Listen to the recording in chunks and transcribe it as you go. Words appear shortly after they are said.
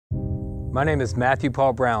My name is Matthew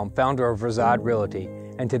Paul Brown, founder of Reside Realty,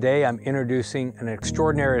 and today I'm introducing an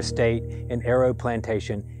extraordinary estate in Arrow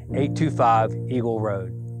Plantation, 825 Eagle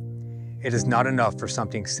Road. It is not enough for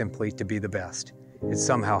something simply to be the best. It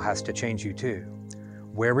somehow has to change you too.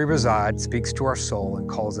 Where we reside speaks to our soul and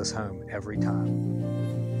calls us home every time.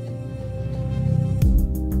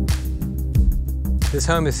 This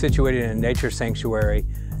home is situated in a nature sanctuary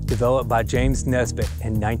developed by James Nesbitt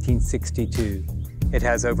in 1962. It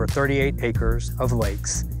has over 38 acres of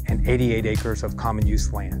lakes and 88 acres of common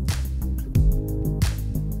use land.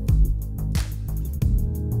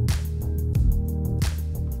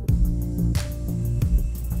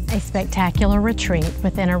 A spectacular retreat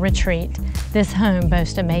within a retreat, this home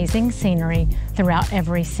boasts amazing scenery throughout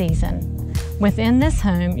every season. Within this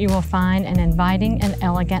home, you will find an inviting and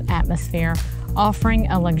elegant atmosphere, offering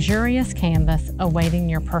a luxurious canvas awaiting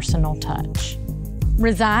your personal touch.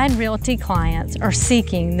 Reside Realty clients are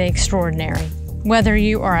seeking the extraordinary. Whether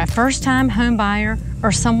you are a first-time home buyer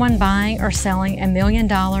or someone buying or selling a $1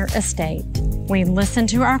 million estate, we listen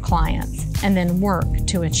to our clients and then work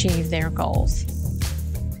to achieve their goals.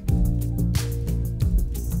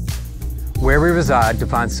 Where we reside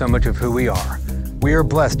defines so much of who we are. We are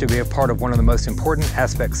blessed to be a part of one of the most important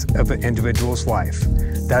aspects of an individual's life.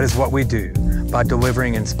 That is what we do, by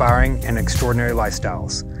delivering inspiring and extraordinary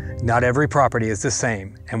lifestyles. Not every property is the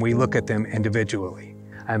same, and we look at them individually.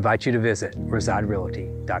 I invite you to visit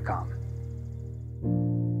residerealty.com.